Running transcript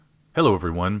Hello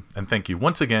everyone, and thank you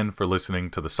once again for listening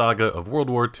to the saga of World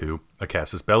War II, a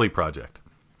Casus Belli project.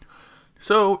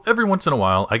 So, every once in a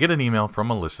while, I get an email from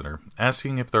a listener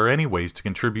asking if there are any ways to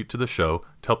contribute to the show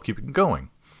to help keep it going.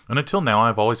 And until now,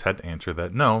 I've always had to answer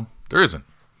that no, there isn't.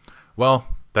 Well,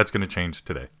 that's going to change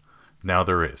today. Now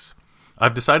there is.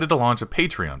 I've decided to launch a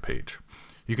Patreon page.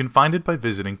 You can find it by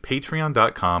visiting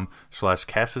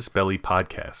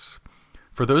patreon.com/CasusBelliPodcasts.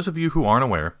 For those of you who aren't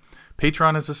aware,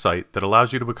 Patreon is a site that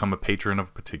allows you to become a patron of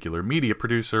a particular media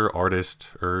producer,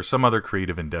 artist, or some other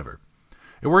creative endeavor.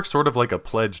 It works sort of like a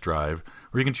pledge drive,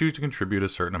 where you can choose to contribute a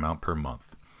certain amount per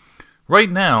month. Right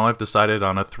now, I've decided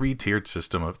on a 3-tiered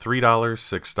system of $3,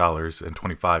 $6, and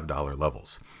 $25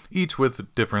 levels, each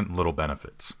with different little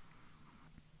benefits.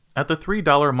 At the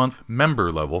 $3 a month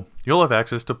member level, you'll have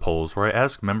access to polls where I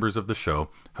ask members of the show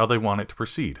how they want it to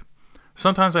proceed.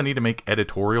 Sometimes I need to make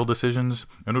editorial decisions,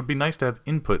 and it would be nice to have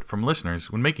input from listeners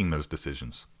when making those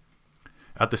decisions.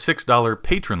 At the $6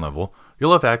 patron level,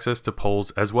 you'll have access to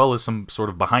polls as well as some sort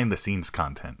of behind-the-scenes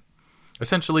content.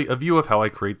 Essentially, a view of how I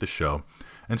create the show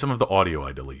and some of the audio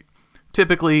I delete.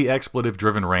 Typically,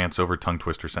 expletive-driven rants over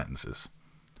tongue-twister sentences.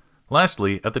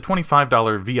 Lastly, at the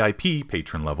 $25 VIP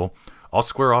patron level, I'll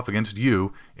square off against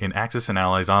you in Axis and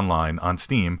Allies Online on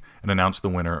Steam and announce the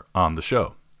winner on the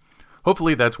show.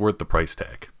 Hopefully that's worth the price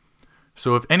tag.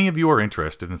 So if any of you are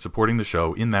interested in supporting the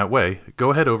show in that way, go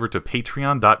ahead over to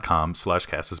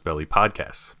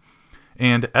patreon.com/CasusBelliPodcasts.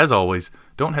 And as always,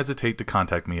 don't hesitate to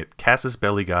contact me at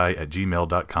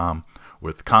casusbellyguy@gmail.com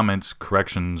with comments,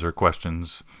 corrections, or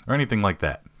questions, or anything like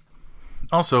that.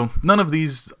 Also, none of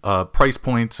these price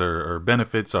points or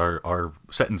benefits are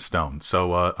set in stone,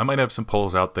 so I might have some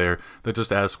polls out there that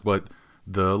just ask what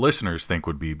the listeners think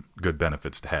would be good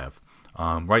benefits to have.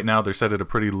 Right now, they're set at a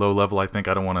pretty low level. I think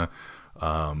I don't want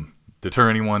to deter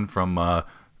anyone from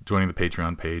joining the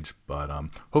Patreon page, but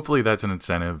hopefully that's an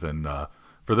incentive. And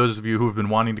for those of you who have been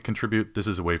wanting to contribute, this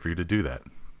is a way for you to do that.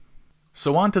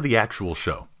 So on to the actual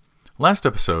show. Last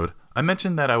episode, I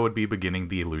mentioned that I would be beginning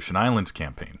the Aleutian Islands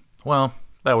campaign. Well,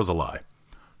 that was a lie.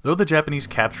 Though the Japanese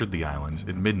captured the islands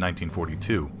in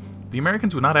mid-1942, the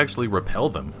Americans would not actually repel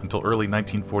them until early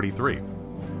 1943.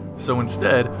 So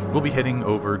instead, we'll be heading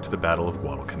over to the Battle of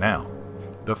Guadalcanal,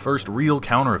 the first real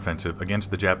counteroffensive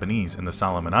against the Japanese in the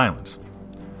Solomon Islands.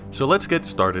 So let's get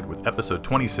started with episode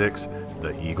 26,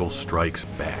 The Eagle Strikes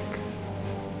Back.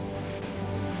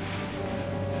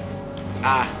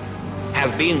 I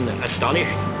have been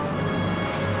astonished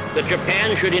that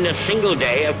Japan should in a single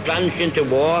day have plunged into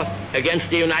war against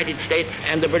the United States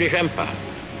and the British Empire.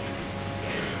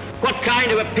 What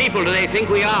kind of a people do they think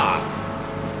we are?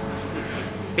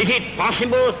 Is it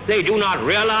possible they do not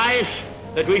realize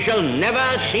that we shall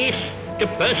never cease to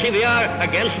persevere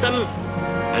against them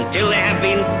until they have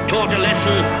been taught a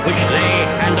lesson which they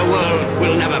and the world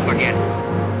will never forget?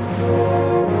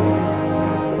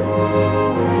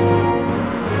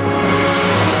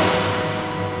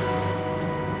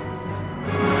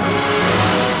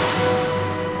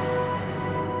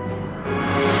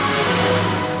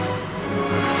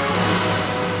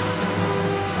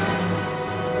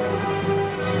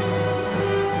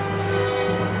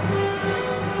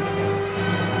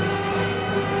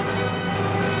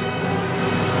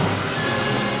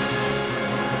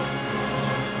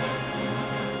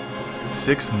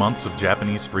 Six months of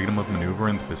Japanese freedom of maneuver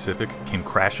in the Pacific came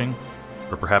crashing,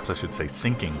 or perhaps I should say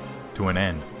sinking, to an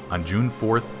end on June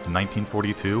 4th,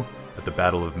 1942, at the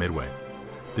Battle of Midway.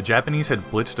 The Japanese had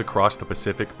blitzed across the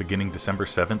Pacific beginning December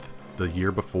 7th, the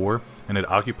year before, and had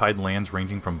occupied lands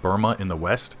ranging from Burma in the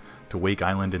west to Wake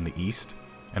Island in the east,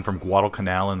 and from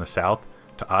Guadalcanal in the south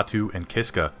to Attu and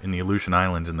Kiska in the Aleutian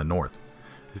Islands in the north.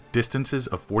 Distances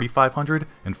of 4,500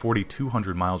 and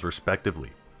 4,200 miles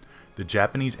respectively. The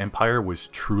Japanese empire was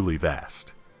truly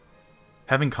vast.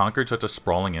 Having conquered such a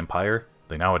sprawling empire,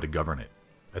 they now had to govern it,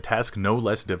 a task no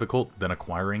less difficult than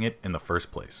acquiring it in the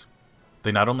first place.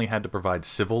 They not only had to provide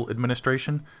civil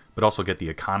administration, but also get the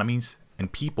economies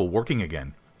and people working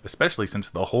again, especially since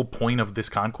the whole point of this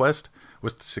conquest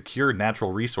was to secure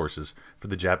natural resources for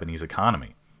the Japanese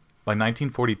economy. By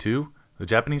 1942, the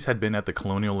Japanese had been at the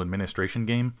colonial administration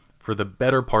game for the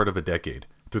better part of a decade,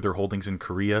 through their holdings in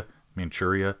Korea,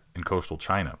 Manchuria, and coastal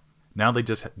China. Now they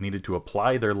just needed to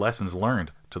apply their lessons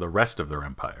learned to the rest of their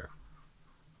empire.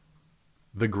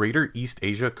 The Greater East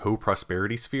Asia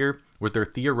Co-Prosperity Sphere was their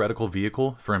theoretical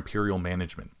vehicle for imperial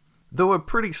management. Though a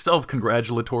pretty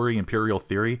self-congratulatory imperial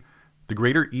theory, the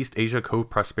Greater East Asia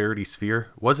Co-Prosperity Sphere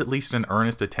was at least an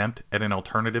earnest attempt at an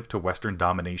alternative to Western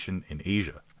domination in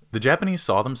Asia. The Japanese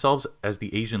saw themselves as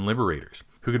the Asian liberators,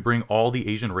 who could bring all the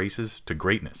Asian races to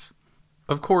greatness.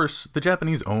 Of course, the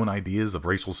Japanese' own ideas of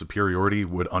racial superiority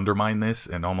would undermine this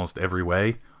in almost every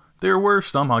way. There were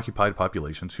some occupied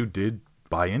populations who did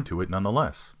buy into it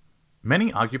nonetheless.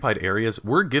 Many occupied areas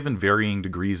were given varying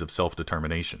degrees of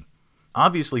self-determination.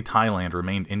 Obviously, Thailand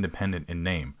remained independent in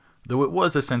name, though it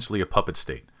was essentially a puppet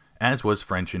state, as was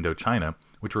French Indochina,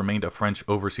 which remained a French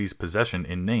overseas possession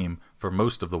in name for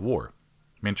most of the war.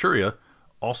 Manchuria,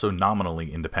 also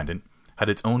nominally independent, had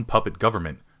its own puppet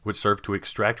government, which served to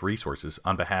extract resources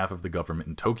on behalf of the government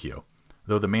in Tokyo,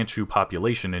 though the Manchu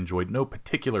population enjoyed no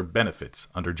particular benefits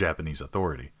under Japanese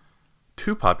authority.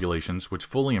 Two populations which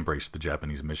fully embraced the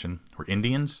Japanese mission were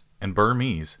Indians and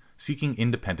Burmese seeking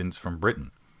independence from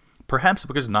Britain, perhaps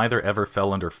because neither ever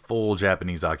fell under full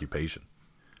Japanese occupation.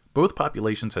 Both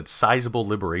populations had sizable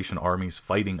liberation armies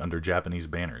fighting under Japanese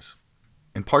banners.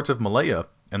 In parts of Malaya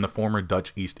and the former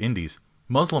Dutch East Indies,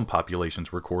 Muslim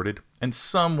populations were courted and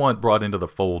somewhat brought into the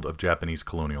fold of Japanese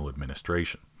colonial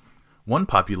administration. One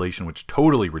population which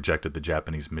totally rejected the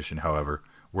Japanese mission, however,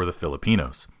 were the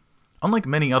Filipinos. Unlike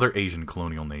many other Asian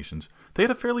colonial nations, they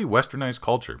had a fairly westernized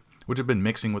culture, which had been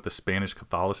mixing with the Spanish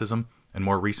Catholicism and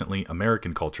more recently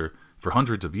American culture for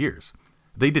hundreds of years.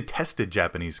 They detested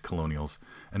Japanese colonials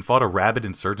and fought a rabid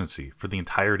insurgency for the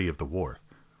entirety of the war.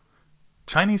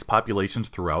 Chinese populations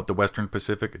throughout the Western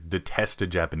Pacific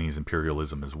detested Japanese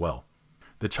imperialism as well.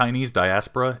 The Chinese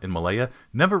diaspora in Malaya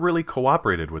never really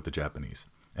cooperated with the Japanese,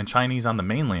 and Chinese on the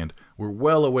mainland were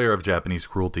well aware of Japanese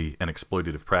cruelty and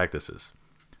exploitative practices.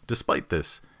 Despite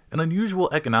this, an unusual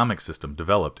economic system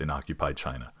developed in occupied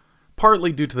China,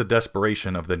 partly due to the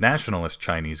desperation of the nationalist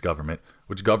Chinese government,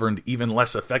 which governed even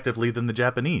less effectively than the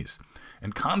Japanese,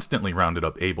 and constantly rounded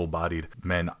up able-bodied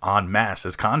men en masse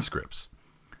as conscripts.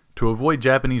 To avoid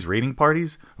Japanese raiding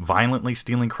parties violently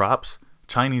stealing crops,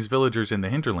 Chinese villagers in the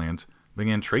hinterlands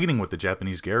began trading with the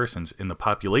Japanese garrisons in the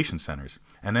population centers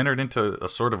and entered into a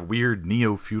sort of weird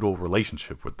neo-feudal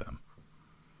relationship with them.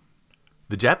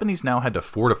 The Japanese now had to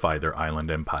fortify their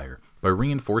island empire by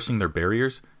reinforcing their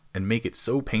barriers and make it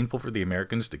so painful for the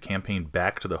Americans to campaign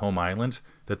back to the home islands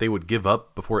that they would give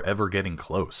up before ever getting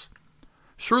close.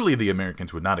 Surely the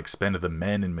Americans would not expend the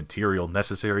men and material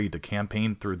necessary to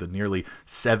campaign through the nearly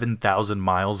 7,000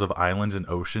 miles of islands and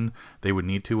ocean they would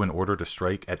need to in order to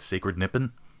strike at Sacred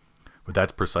Nippon. But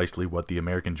that's precisely what the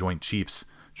American Joint Chiefs,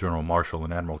 General Marshall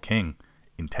and Admiral King,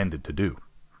 intended to do.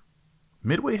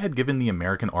 Midway had given the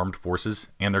American armed forces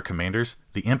and their commanders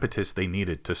the impetus they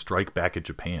needed to strike back at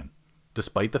Japan.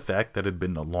 Despite the fact that it had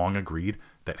been long agreed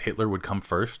that Hitler would come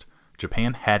first,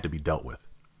 Japan had to be dealt with.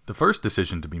 The first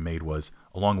decision to be made was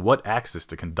along what axis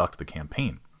to conduct the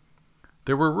campaign.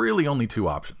 There were really only two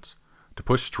options: to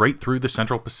push straight through the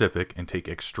Central Pacific and take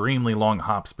extremely long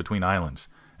hops between islands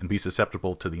and be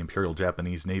susceptible to the Imperial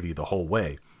Japanese Navy the whole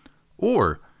way,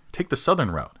 or take the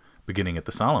southern route, beginning at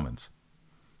the Solomons.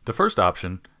 The first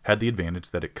option had the advantage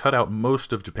that it cut out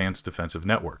most of Japan's defensive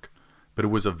network, but it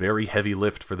was a very heavy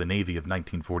lift for the Navy of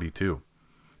 1942.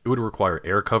 It would require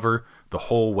air cover the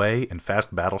whole way and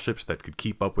fast battleships that could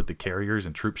keep up with the carriers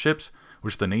and troop ships,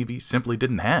 which the Navy simply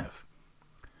didn't have.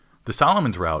 The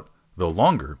Solomons route, though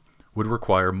longer, would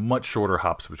require much shorter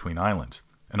hops between islands,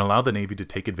 and allow the Navy to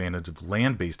take advantage of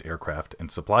land-based aircraft and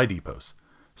supply depots,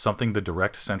 something the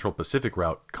direct Central Pacific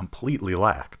route completely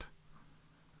lacked.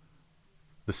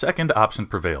 The second option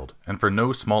prevailed, and for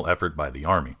no small effort by the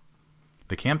Army.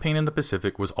 The campaign in the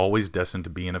Pacific was always destined to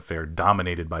be an affair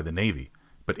dominated by the Navy,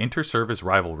 but inter-service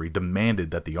rivalry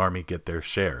demanded that the Army get their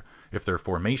share if their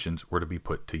formations were to be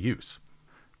put to use.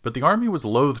 But the Army was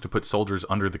loath to put soldiers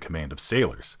under the command of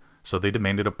sailors, so they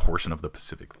demanded a portion of the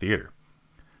Pacific theater.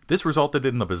 This resulted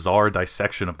in the bizarre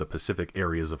dissection of the Pacific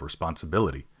areas of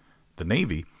responsibility. The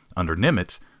Navy, under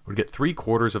Nimitz, would get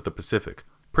 3/4 of the Pacific,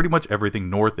 pretty much everything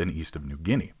north and east of New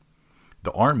Guinea.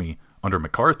 The Army, under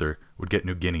MacArthur, would get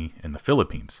New Guinea and the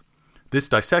Philippines. This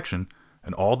dissection,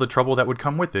 and all the trouble that would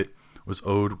come with it, was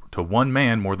owed to one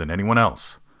man more than anyone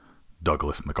else: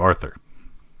 Douglas MacArthur.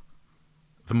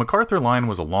 The MacArthur line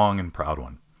was a long and proud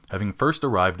one, having first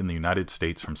arrived in the United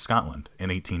States from Scotland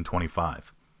in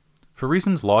 1825. For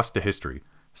reasons lost to history,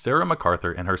 Sarah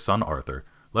MacArthur and her son Arthur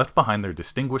left behind their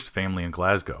distinguished family in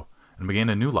Glasgow and began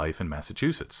a new life in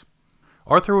Massachusetts.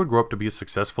 Arthur would grow up to be a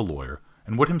successful lawyer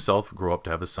and would himself grow up to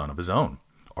have a son of his own,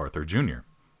 Arthur Jr.,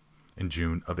 in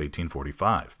June of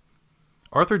 1845.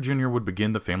 Arthur Jr. would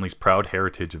begin the family's proud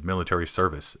heritage of military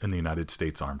service in the United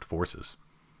States Armed Forces.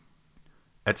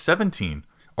 At 17,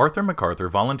 Arthur MacArthur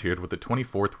volunteered with the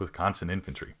 24th Wisconsin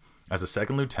Infantry as a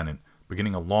second lieutenant,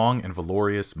 beginning a long and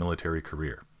valorous military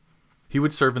career. He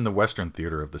would serve in the Western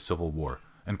theater of the Civil War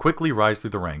and quickly rise through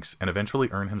the ranks and eventually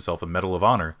earn himself a Medal of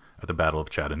Honor at the Battle of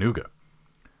Chattanooga.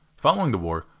 Following the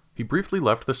war, he briefly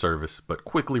left the service but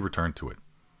quickly returned to it.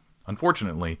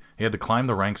 Unfortunately, he had to climb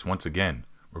the ranks once again,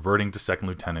 reverting to second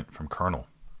lieutenant from colonel.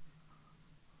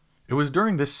 It was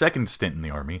during this second stint in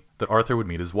the Army that Arthur would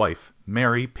meet his wife,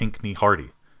 Mary Pinckney Hardy,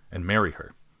 and marry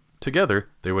her. Together,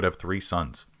 they would have 3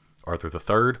 sons, Arthur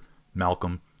III,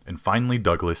 Malcolm, and finally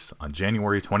Douglas on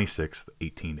January 26,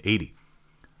 1880.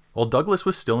 While Douglas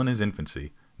was still in his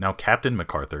infancy, now Captain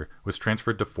MacArthur was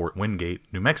transferred to Fort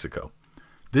Wingate, New Mexico.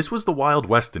 This was the Wild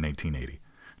West in 1880.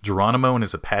 Geronimo and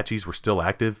his Apaches were still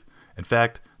active. In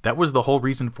fact, that was the whole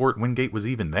reason Fort Wingate was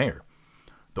even there.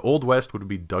 The Old West would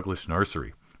be Douglas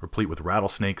Nursery, replete with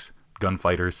rattlesnakes,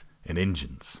 gunfighters, and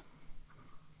Injuns.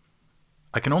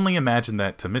 I can only imagine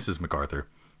that to Mrs. MacArthur,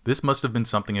 this must have been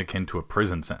something akin to a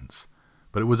prison sentence.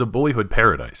 But it was a boyhood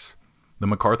paradise. The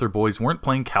MacArthur boys weren't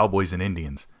playing cowboys and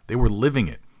Indians. They were living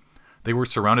it. They were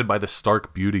surrounded by the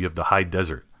stark beauty of the high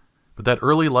desert. But that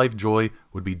early life joy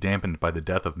would be dampened by the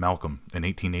death of Malcolm in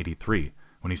 1883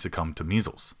 when he succumbed to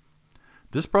measles.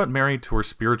 This brought Mary to her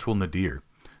spiritual nadir,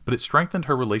 but it strengthened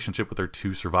her relationship with her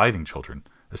 2 surviving children,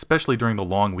 especially during the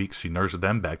long weeks she nursed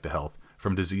them back to health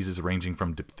from diseases ranging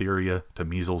from diphtheria to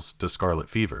measles to scarlet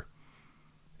fever.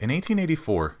 In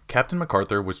 1884, Captain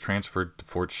MacArthur was transferred to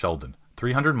Fort Sheldon,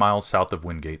 300 miles south of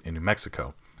Wingate in New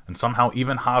Mexico, and somehow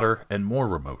even hotter and more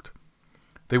remote.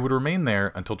 They would remain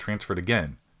there until transferred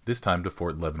again, this time to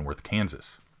Fort Leavenworth,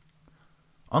 Kansas.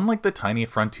 Unlike the tiny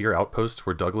frontier outposts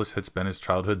where Douglas had spent his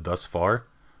childhood thus far,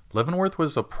 Leavenworth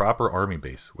was a proper army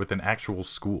base with an actual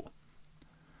school.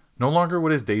 No longer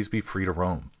would his days be free to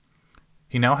roam.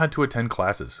 He now had to attend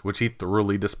classes, which he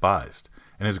thoroughly despised,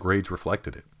 and his grades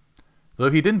reflected it.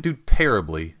 Though he didn't do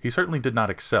terribly, he certainly did not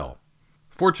excel.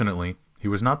 Fortunately, he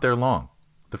was not there long.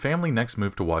 The family next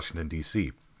moved to Washington,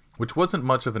 D.C., which wasn't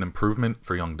much of an improvement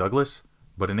for young Douglas,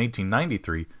 but in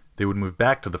 1893, they would move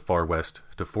back to the far west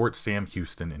to Fort Sam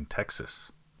Houston in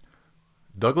Texas.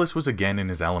 Douglas was again in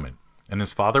his element, and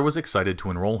his father was excited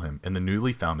to enroll him in the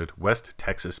newly founded West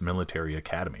Texas Military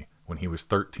Academy when he was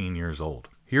 13 years old.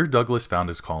 Here Douglas found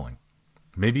his calling.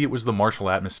 Maybe it was the martial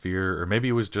atmosphere, or maybe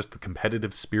it was just the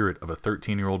competitive spirit of a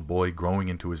 13-year-old boy growing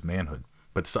into his manhood,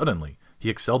 but suddenly, he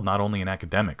excelled not only in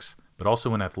academics, but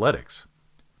also in athletics.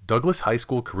 Douglas' high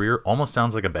school career almost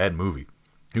sounds like a bad movie.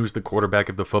 He was the quarterback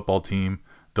of the football team,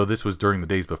 though this was during the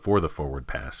days before the forward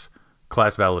pass,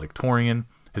 class valedictorian,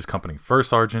 his company first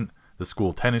sergeant, the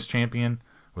school tennis champion,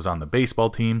 was on the baseball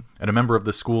team, and a member of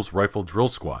the school's rifle drill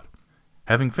squad.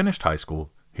 Having finished high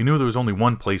school, he knew there was only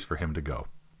one place for him to go: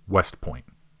 West Point.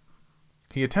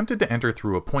 He attempted to enter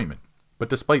through appointment, but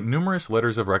despite numerous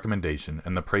letters of recommendation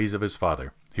and the praise of his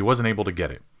father, he wasn't able to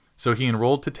get it, so he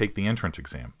enrolled to take the entrance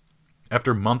exam.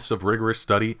 After months of rigorous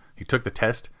study, he took the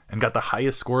test and got the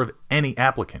highest score of any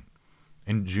applicant.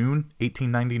 In June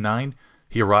 1899,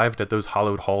 he arrived at those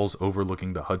hallowed halls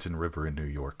overlooking the Hudson River in New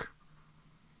York.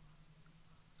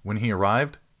 When he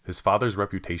arrived, his father's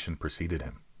reputation preceded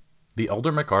him. The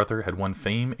elder MacArthur had won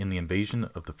fame in the invasion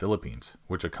of the Philippines,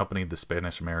 which accompanied the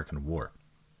Spanish-American War.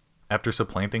 After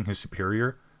supplanting his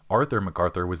superior, Arthur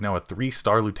MacArthur was now a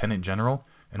 3-star lieutenant general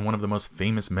and one of the most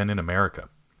famous men in America.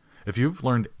 If you've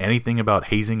learned anything about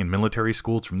hazing in military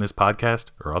schools from this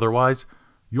podcast, or otherwise,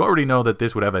 you already know that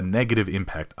this would have a negative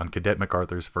impact on Cadet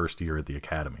MacArthur's first year at the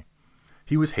academy.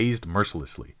 He was hazed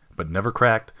mercilessly, but never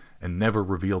cracked and never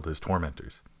revealed his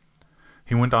tormentors.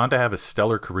 He went on to have a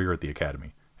stellar career at the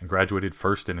academy and graduated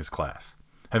first in his class,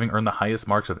 having earned the highest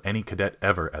marks of any cadet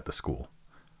ever at the school.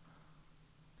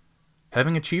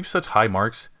 Having achieved such high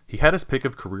marks, he had his pick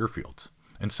of career fields,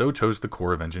 and so chose the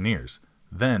Corps of Engineers,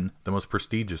 then the most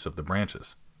prestigious of the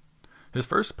branches. His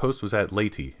first post was at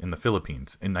Leyte in the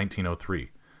Philippines in 1903,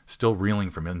 still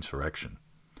reeling from insurrection.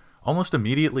 Almost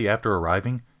immediately after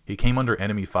arriving, he came under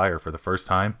enemy fire for the first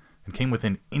time and came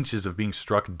within inches of being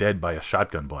struck dead by a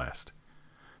shotgun blast.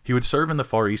 He would serve in the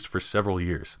Far East for several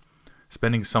years,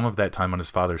 spending some of that time on his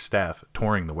father's staff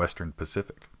touring the Western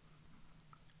Pacific.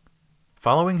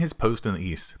 Following his post in the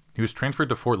East, he was transferred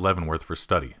to Fort Leavenworth for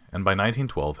study, and by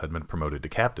 1912 had been promoted to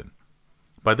captain.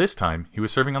 By this time, he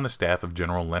was serving on the staff of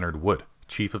General Leonard Wood,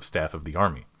 Chief of Staff of the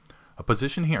Army, a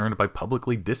position he earned by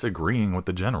publicly disagreeing with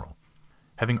the general.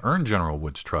 Having earned General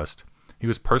Wood's trust, he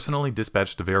was personally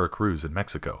dispatched to Veracruz in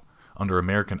Mexico, under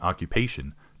American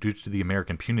occupation due to the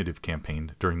American Punitive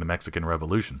Campaign during the Mexican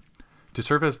Revolution, to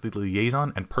serve as the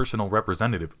liaison and personal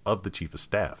representative of the Chief of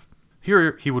Staff.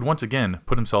 Here, he would once again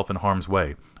put himself in harm's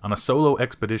way on a solo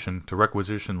expedition to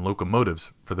requisition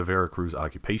locomotives for the Veracruz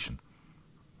occupation.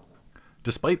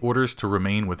 Despite orders to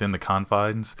remain within the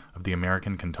confines of the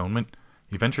American cantonment,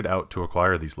 he ventured out to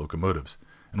acquire these locomotives,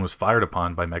 and was fired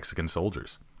upon by Mexican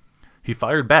soldiers. He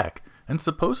fired back, and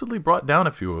supposedly brought down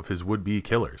a few of his would-be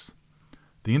killers.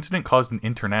 The incident caused an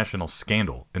international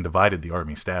scandal and divided the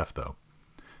Army staff, though.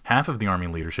 Half of the Army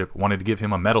leadership wanted to give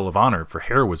him a Medal of Honor for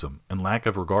heroism and lack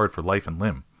of regard for life and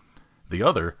limb. The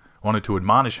other wanted to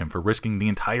admonish him for risking the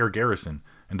entire garrison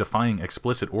and defying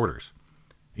explicit orders.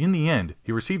 In the end,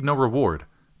 he received no reward,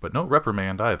 but no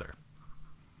reprimand either.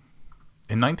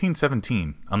 In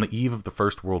 1917, on the eve of the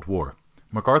First World War,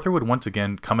 MacArthur would once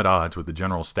again come at odds with the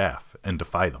General Staff and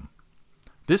defy them.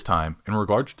 This time, in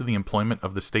regards to the employment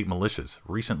of the state militias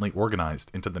recently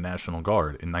organized into the National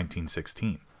Guard in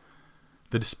 1916.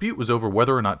 The dispute was over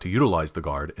whether or not to utilize the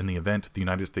Guard in the event the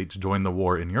United States joined the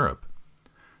war in Europe.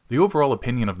 The overall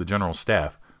opinion of the General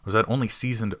Staff was that only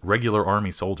seasoned regular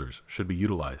Army soldiers should be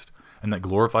utilized, and that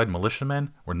glorified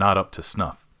militiamen were not up to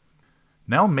snuff.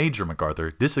 Now Major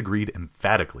MacArthur disagreed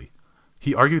emphatically.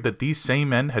 He argued that these same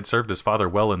men had served his father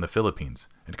well in the Philippines,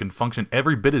 and could function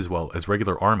every bit as well as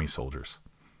regular Army soldiers.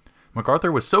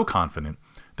 MacArthur was so confident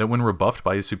that when rebuffed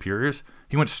by his superiors,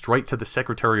 he went straight to the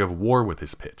Secretary of War with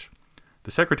his pitch.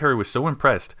 The secretary was so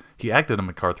impressed, he acted on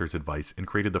MacArthur's advice and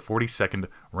created the 42nd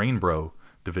Rainbow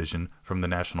Division from the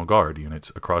National Guard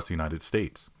units across the United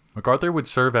States. MacArthur would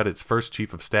serve as its first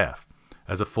chief of staff,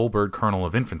 as a full-bird colonel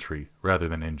of infantry rather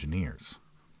than engineers.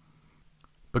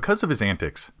 Because of his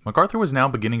antics, MacArthur was now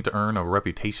beginning to earn a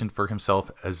reputation for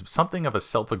himself as something of a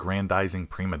self-aggrandizing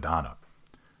prima donna.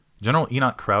 General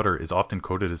Enoch Crowder is often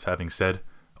quoted as having said,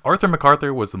 "Arthur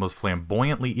MacArthur was the most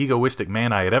flamboyantly egoistic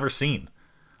man I had ever seen,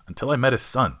 until I met his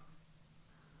son."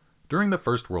 During the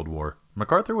First World War,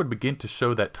 MacArthur would begin to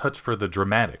show that touch for the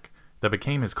dramatic that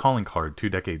became his calling card 2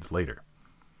 decades later.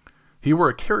 He wore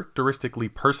a characteristically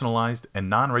personalized and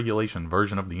non-regulation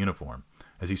version of the uniform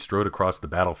as he strode across the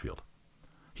battlefield.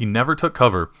 He never took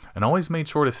cover and always made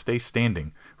sure to stay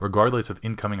standing regardless of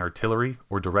incoming artillery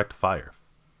or direct fire.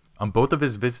 On both of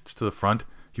his visits to the front,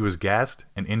 he was gassed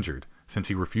and injured since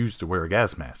he refused to wear a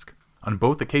gas mask. On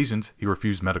both occasions, he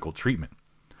refused medical treatment.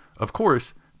 Of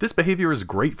course, this behavior is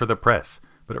great for the press,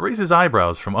 but it raises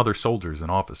eyebrows from other soldiers and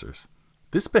officers.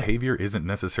 This behavior isn't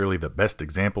necessarily the best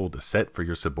example to set for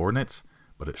your subordinates,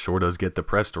 but it sure does get the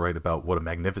press to write about what a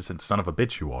magnificent son of a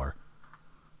bitch you are.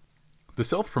 The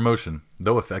self-promotion,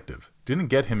 though effective, didn't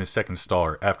get him his second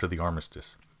star after the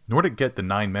armistice, nor did it get the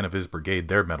 9 men of his brigade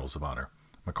their medals of honor,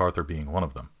 MacArthur being one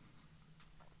of them.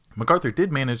 MacArthur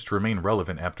did manage to remain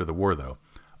relevant after the war, though,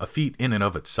 a feat in and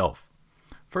of itself.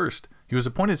 First, he was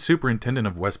appointed superintendent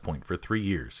of West Point for 3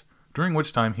 years, during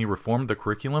which time he reformed the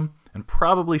curriculum and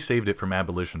probably saved it from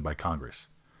abolition by Congress.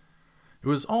 It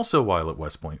was also while at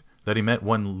West Point that he met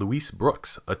one Louise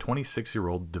Brooks, a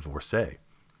 26-year-old divorcee.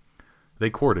 They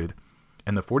courted,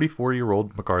 and the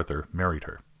 44-year-old MacArthur married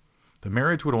her. The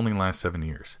marriage would only last 7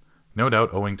 years, no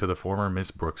doubt owing to the former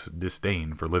Miss Brooks'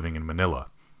 disdain for living in Manila.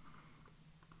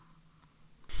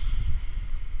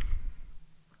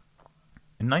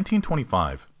 In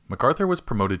 1925, MacArthur was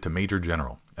promoted to Major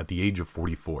General at the age of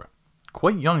 44,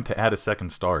 quite young to add a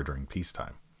second star during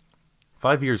peacetime.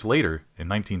 5 years later, in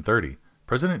 1930,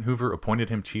 President Hoover appointed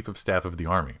him Chief of Staff of the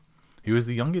Army. He was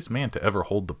the youngest man to ever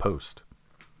hold the post.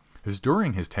 It was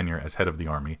during his tenure as head of the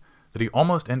Army that he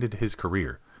almost ended his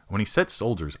career when he set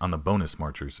soldiers on the bonus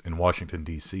marchers in Washington,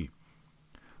 D.C.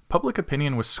 Public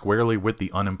opinion was squarely with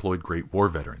the unemployed Great War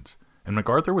veterans, and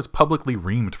MacArthur was publicly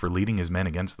reamed for leading his men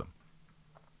against them.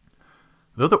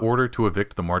 Though the order to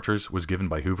evict the marchers was given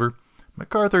by Hoover,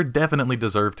 MacArthur definitely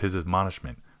deserved his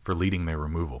admonishment for leading their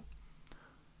removal.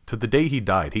 To the day he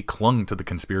died, he clung to the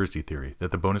conspiracy theory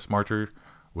that the bonus marcher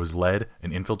was led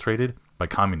and infiltrated by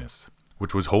communists,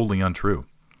 which was wholly untrue.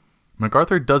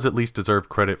 MacArthur does at least deserve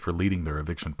credit for leading their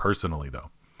eviction personally, though.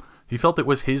 He felt it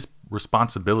was his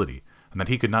responsibility and that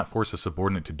he could not force a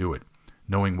subordinate to do it,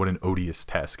 knowing what an odious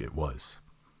task it was.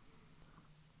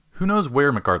 Who knows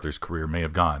where MacArthur's career may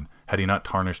have gone had he not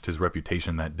tarnished his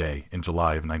reputation that day in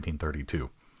July of 1932.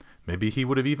 Maybe he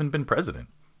would have even been president.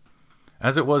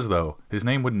 As it was, though, his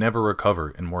name would never recover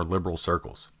in more liberal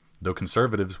circles, though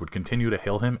conservatives would continue to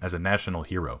hail him as a national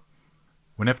hero.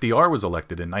 When FDR was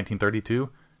elected in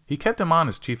 1932, he kept him on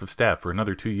as Chief of Staff for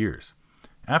another 2 years,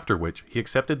 after which he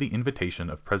accepted the invitation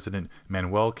of President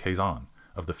Manuel Quezon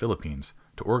of the Philippines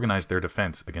to organize their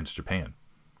defense against Japan.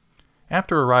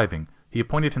 After arriving, he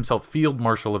appointed himself Field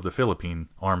Marshal of the Philippine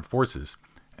Armed Forces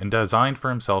and designed for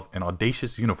himself an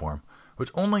audacious uniform,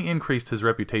 which only increased his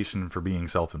reputation for being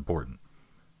self-important.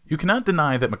 You cannot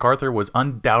deny that MacArthur was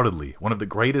undoubtedly one of the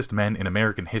greatest men in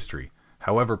American history,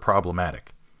 however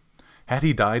problematic. Had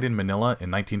he died in Manila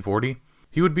in 1940,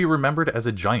 he would be remembered as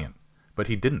a giant, but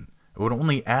he didn't. It would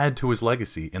only add to his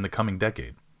legacy in the coming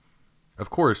decade. Of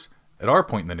course, at our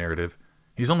point in the narrative,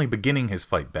 He's only beginning his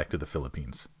fight back to the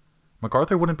Philippines.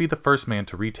 MacArthur wouldn't be the first man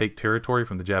to retake territory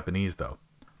from the Japanese, though.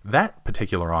 That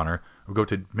particular honor would go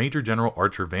to Major General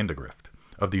Archer Vandegrift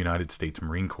of the United States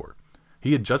Marine Corps.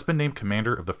 He had just been named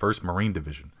commander of the 1st Marine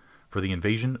Division for the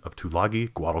invasion of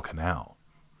Tulagi, Guadalcanal.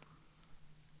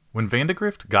 When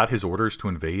Vandegrift got his orders to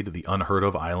invade the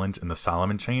unheard-of islands in the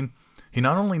Solomon Chain, he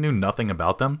not only knew nothing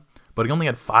about them, but he only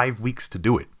had 5 weeks to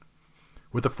do it,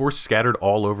 with the force scattered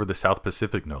all over the South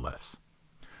Pacific no less.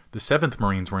 The 7th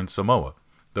Marines were in Samoa,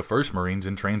 the 1st Marines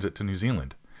in transit to New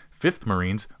Zealand, 5th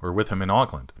Marines were with him in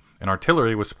Auckland, and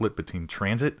artillery was split between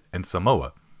transit and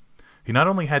Samoa. He not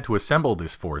only had to assemble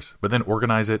this force, but then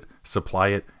organize it, supply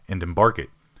it, and embark it,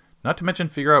 not to mention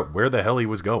figure out where the hell he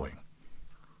was going.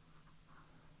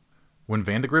 When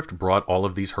Vandegrift brought all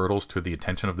of these hurdles to the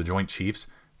attention of the Joint Chiefs,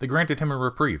 they granted him a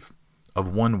reprieve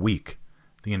of 1 week.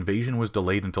 The invasion was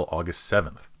delayed until August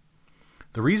 7th.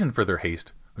 The reason for their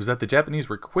haste was that the Japanese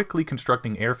were quickly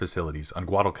constructing air facilities on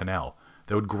Guadalcanal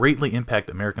that would greatly impact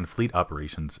American fleet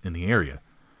operations in the area.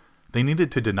 They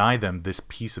needed to deny them this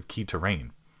piece of key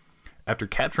terrain. After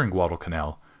capturing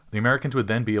Guadalcanal, the Americans would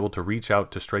then be able to reach out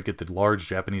to strike at the large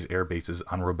Japanese air bases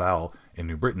on Rabaul in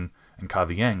New Britain and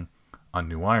Kavieng on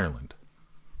New Ireland.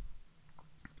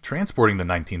 Transporting the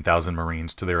 19,000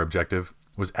 Marines to their objective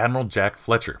was Admiral Jack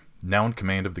Fletcher, now in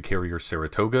command of the carriers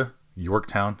Saratoga,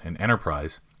 Yorktown, and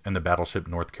Enterprise, and the battleship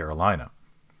North Carolina.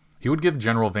 He would give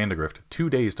General Vandegrift 2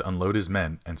 days to unload his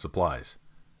men and supplies.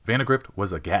 Vandegrift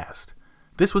was aghast.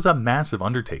 This was a massive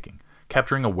undertaking.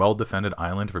 Capturing a well-defended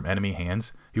island from enemy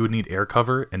hands, he would need air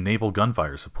cover and naval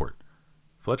gunfire support.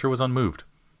 Fletcher was unmoved.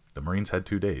 The Marines had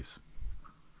 2 days.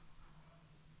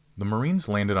 The Marines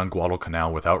landed on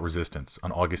Guadalcanal without resistance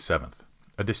on August 7th,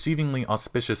 a deceivingly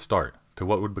auspicious start to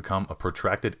what would become a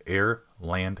protracted air,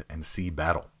 land, and sea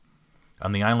battle.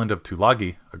 On the island of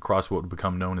Tulagi, across what would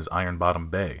become known as Iron Bottom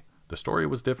Bay, the story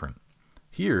was different.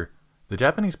 Here, the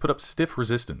Japanese put up stiff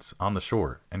resistance on the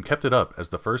shore and kept it up as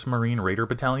the 1st Marine Raider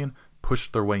Battalion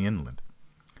pushed their way inland.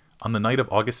 On the night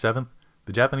of August 7th,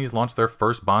 the Japanese launched their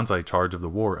first banzai charge of the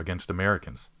war against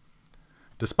Americans.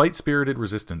 Despite spirited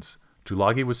resistance,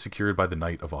 Tulagi was secured by the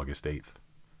night of August 8th.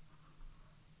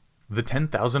 The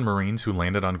 10,000 Marines who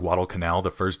landed on Guadalcanal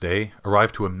the first day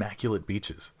arrived to immaculate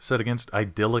beaches, set against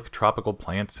idyllic tropical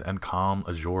plants and calm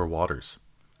azure waters.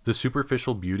 The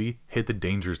superficial beauty hid the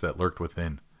dangers that lurked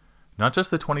within. Not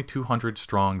just the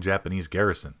 2,200-strong Japanese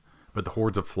garrison, but the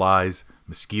hordes of flies,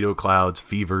 mosquito clouds,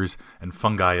 fevers, and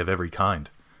fungi of every kind.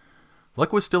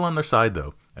 Luck was still on their side,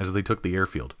 though, as they took the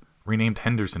airfield, renamed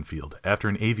Henderson Field after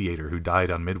an aviator who died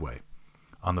on Midway,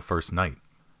 on the first night.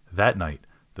 That night,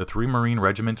 the 3 Marine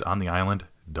regiments on the island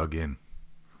dug in.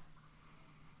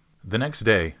 The next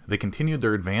day, they continued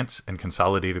their advance and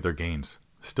consolidated their gains,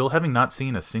 still having not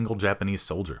seen a single Japanese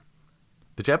soldier.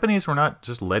 The Japanese were not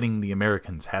just letting the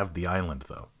Americans have the island,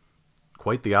 though.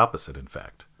 Quite the opposite, in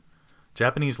fact.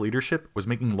 Japanese leadership was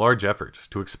making large efforts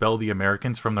to expel the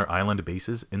Americans from their island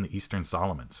bases in the Eastern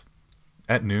Solomons.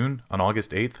 At noon, on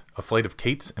August 8th, a flight of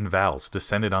Kates and Vals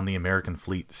descended on the American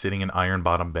fleet sitting in Iron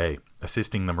Bottom Bay,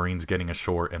 assisting the Marines getting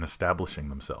ashore and establishing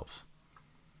themselves.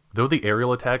 Though the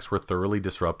aerial attacks were thoroughly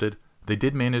disrupted, they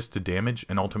did manage to damage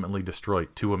and ultimately destroy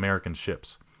 2 American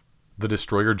ships, the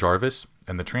destroyer Jarvis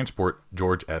and the transport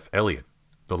George F. Elliott,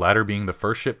 the latter being the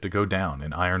first ship to go down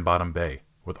in Iron Bottom Bay,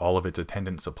 with all of its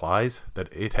attendant supplies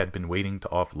that it had been waiting to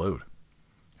offload.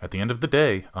 At the end of the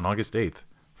day, on August 8th,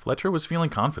 Fletcher was feeling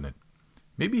confident.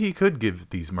 Maybe he could give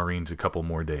these Marines a couple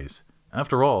more days.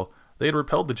 After all, they had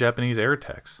repelled the Japanese air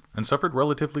attacks and suffered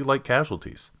relatively light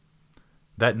casualties.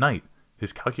 That night,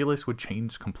 his calculus would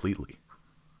change completely.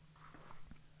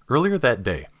 Earlier that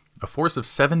day, a force of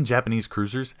 7 Japanese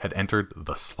cruisers had entered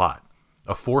the Slot,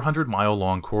 a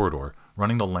 400-mile-long corridor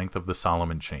running the length of the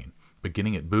Solomon Chain,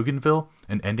 beginning at Bougainville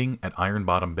and ending at Iron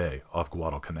Bottom Bay off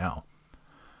Guadalcanal.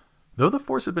 Though the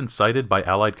force had been sighted by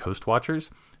Allied coast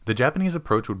watchers, the Japanese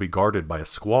approach would be guarded by a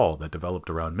squall that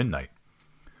developed around midnight.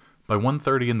 By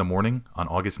 1:30 in the morning, on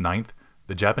August 9th,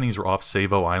 the Japanese were off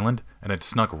Savo Island and had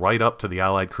snuck right up to the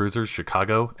Allied cruisers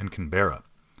Chicago and Canberra.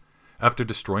 After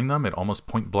destroying them at almost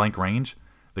point-blank range,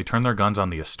 they turned their guns on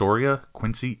the Astoria,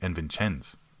 Quincy, and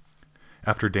Vincennes.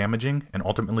 After damaging and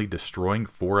ultimately destroying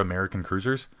 4 American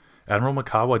cruisers, Admiral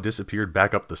Mikawa disappeared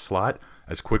back up the Slot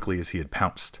as quickly as he had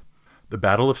pounced. The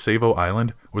Battle of Savo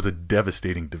Island was a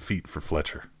devastating defeat for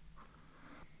Fletcher.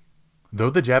 Though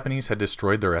the Japanese had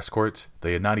destroyed their escorts,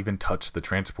 they had not even touched the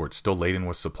transports still laden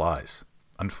with supplies.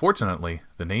 Unfortunately,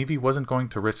 the Navy wasn't going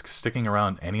to risk sticking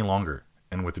around any longer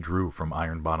and withdrew from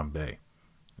Iron Bottom Bay.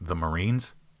 The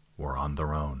Marines were on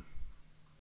their own.